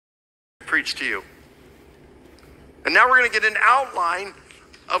preach to you. And now we're going to get an outline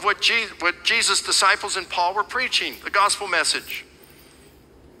of what Jesus' disciples and Paul were preaching, the gospel message.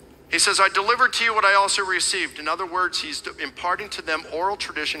 He says, I delivered to you what I also received. In other words, he's imparting to them oral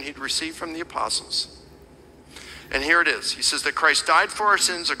tradition he'd received from the apostles. And here it is. He says that Christ died for our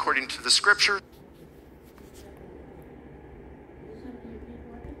sins according to the scripture.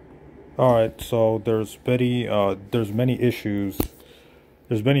 All right, so there's many issues.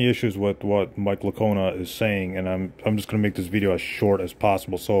 There's many issues with what Mike Liconia is saying, and I'm just going to make this video as short as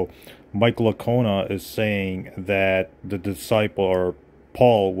possible. So Mike Liconia is saying that the disciple, or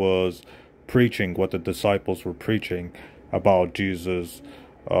Paul, was preaching what the disciples were preaching about Jesus'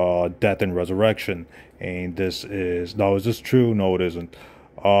 death and resurrection. And is this true? No, it isn't.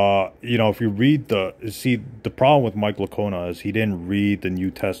 You know, if you read the problem with Mike Liconia is he didn't read the New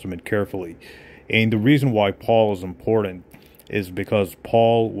Testament carefully. And the reason why Paul is important is because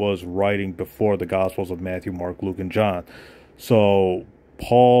Paul was writing before the Gospels of Matthew, Mark, Luke, and John. So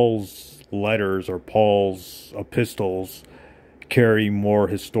Paul's letters, or Paul's epistles, carry more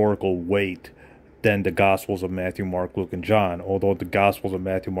historical weight than the Gospels of Matthew, Mark, Luke, and John. Although the Gospels of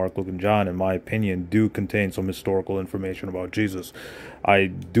Matthew, Mark, Luke, and John, in my opinion, do contain some historical information about Jesus. I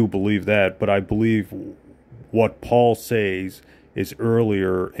do believe that, but I believe what Paul says is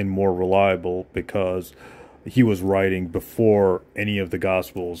earlier and more reliable because he was writing before any of the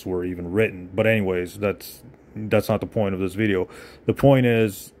Gospels were even written. But anyways, that's not the point of this video. The point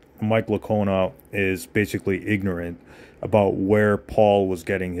is, Mike Liconia is basically ignorant about where Paul was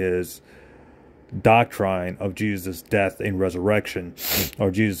getting his doctrine of Jesus' death and resurrection,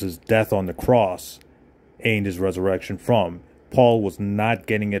 or Jesus' death on the cross and his resurrection from. Paul was not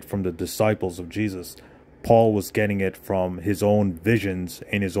getting it from the disciples of Jesus. Paul was getting it from his own visions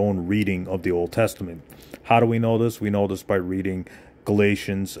and his own reading of the Old Testament. How do we know this? We know this by reading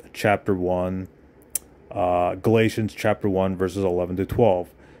Galatians chapter 1, verses 11 to 12,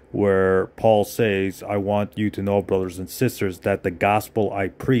 where Paul says, I want you to know, brothers and sisters, that the gospel I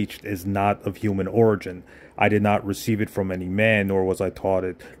preached is not of human origin. I did not receive it from any man, nor was I taught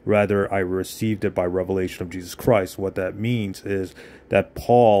it. Rather, I received it by revelation of Jesus Christ. What that means is that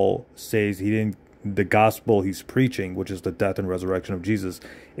Paul says the gospel he's preaching, which is the death and resurrection of Jesus,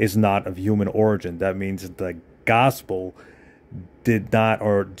 is not of human origin. That means that the gospel did not,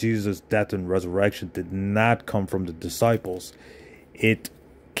 or Jesus' death and resurrection did not come from the disciples. It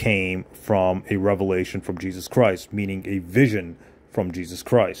came from a revelation from Jesus Christ, meaning a vision from Jesus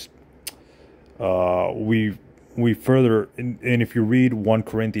Christ. We further, and if you read 1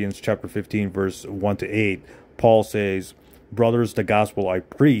 Corinthians chapter 15, verse 1 to 8, Paul says, brothers, the gospel I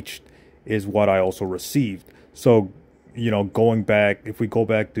preached is what I also received. So, you know, if we go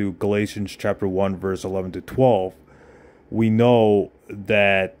back to Galatians chapter 1, verse 11 to 12, we know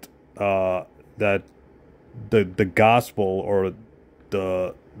that that the gospel, or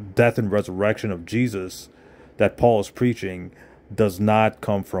the death and resurrection of Jesus that Paul is preaching, does not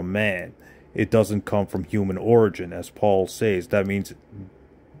come from man. It doesn't come from human origin, as Paul says. That means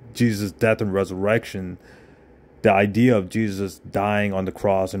Jesus' death and resurrection, the idea of Jesus dying on the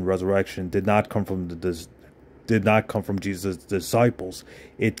cross and resurrection, did not come from Jesus' disciples.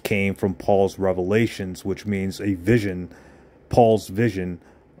 It came from Paul's revelations, which means a vision, Paul's vision,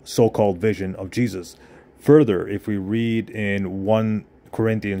 so-called vision of Jesus. Further, if we read in 1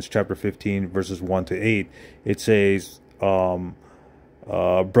 Corinthians chapter 15, verses 1 to 8, it says,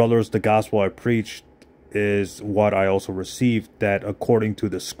 brothers, the gospel I preached is what I also received, that according to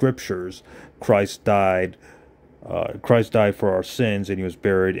the scriptures, Christ died for our sins, and he was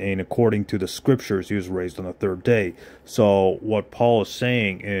buried, and according to the scriptures, he was raised on the third day. So what Paul is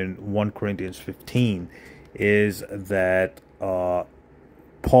saying in 1 Corinthians 15 is that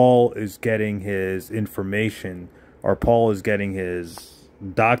Paul is getting his information, or Paul is getting his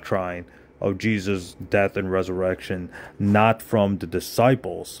doctrine of Jesus' death and resurrection not from the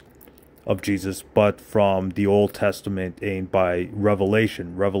disciples of Jesus, but from the Old Testament and by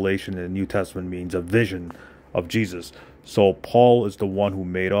revelation. Revelation in the New Testament means a vision of Jesus. So Paul is the one who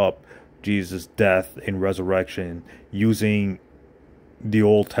made up Jesus' death and resurrection using the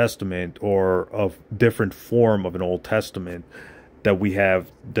Old Testament, or a different form of an Old Testament than we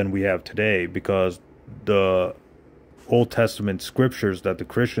have today, because the Old Testament scriptures that the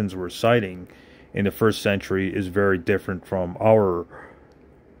Christians were citing in the first century is very different from our,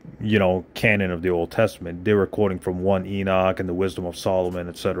 canon of the Old Testament. They were quoting from 1 Enoch and the wisdom of Solomon,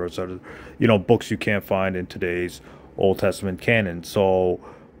 etc., etc. Books you can't find in today's Old Testament canon. So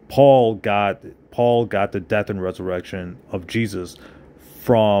Paul got the death and resurrection of Jesus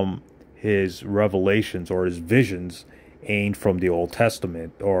from his revelations, or his visions, ain't from the Old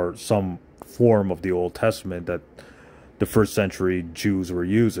Testament, or some form of the Old Testament that the first century Jews were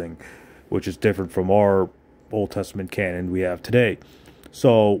using, which is different from our Old Testament canon we have today.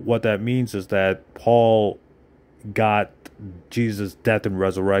 So what that means is that Paul got Jesus' death and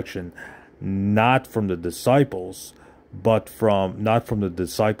resurrection not from the disciples, but not from the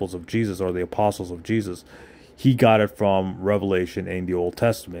disciples of Jesus or the apostles of Jesus. He got it from Revelation and the Old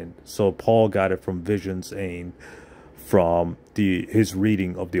Testament. So Paul got it from visions and from his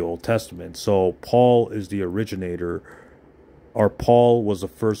reading of the Old Testament. So Paul is the originator, or Paul was the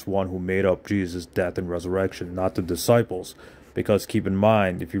first one who made up Jesus' death and resurrection, not the disciples. Because keep in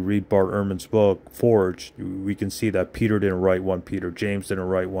mind, if you read Bart Ehrman's book, Forged, we can see that Peter didn't write 1 Peter, James didn't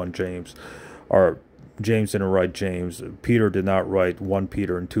write 1 James, or James didn't write James, Peter did not write 1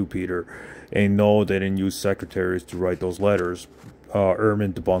 Peter and 2 Peter, and no, they didn't use secretaries to write those letters.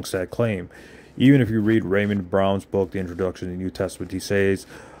 Ehrman debunks that claim. Even if you read Raymond Brown's book, The Introduction to the New Testament, he says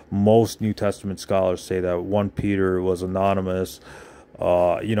most New Testament scholars say that 1 Peter was anonymous,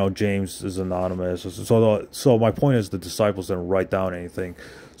 James is anonymous. So my point is the disciples didn't write down anything.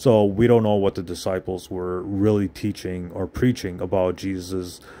 So we don't know what the disciples were really teaching or preaching about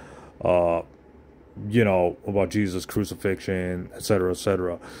Jesus, about Jesus' crucifixion, etc.,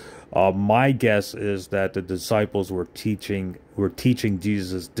 etc. My guess is that the disciples were teaching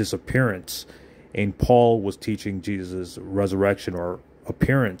Jesus' disappearance, and Paul was teaching Jesus' resurrection or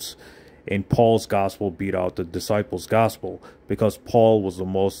appearance. And Paul's gospel beat out the disciples' gospel because Paul was the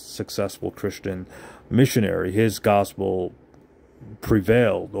most successful Christian missionary. His gospel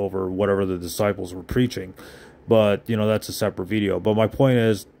prevailed over whatever the disciples were preaching. But, that's a separate video. But my point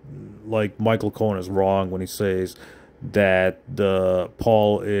is, like, Mike Liconia is wrong when he says that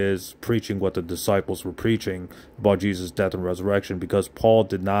Paul is preaching what the disciples were preaching about Jesus' death and resurrection, because Paul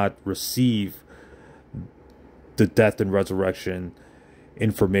did not receive the death and resurrection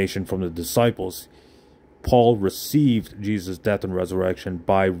information from the disciples. Paul received Jesus' death and resurrection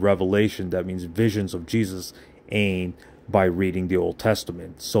by revelation, that means visions of Jesus, and by reading the Old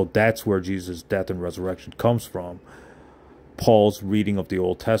Testament. So that's where Jesus' death and resurrection comes from. Paul's reading of the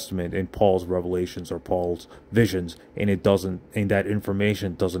Old Testament and Paul's revelations or Paul's visions, and that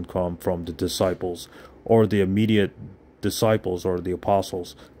information doesn't come from the disciples or the immediate disciples or the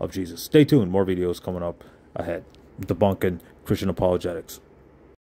apostles of Jesus. Stay tuned, more videos coming up ahead. Debunking Christian apologetics.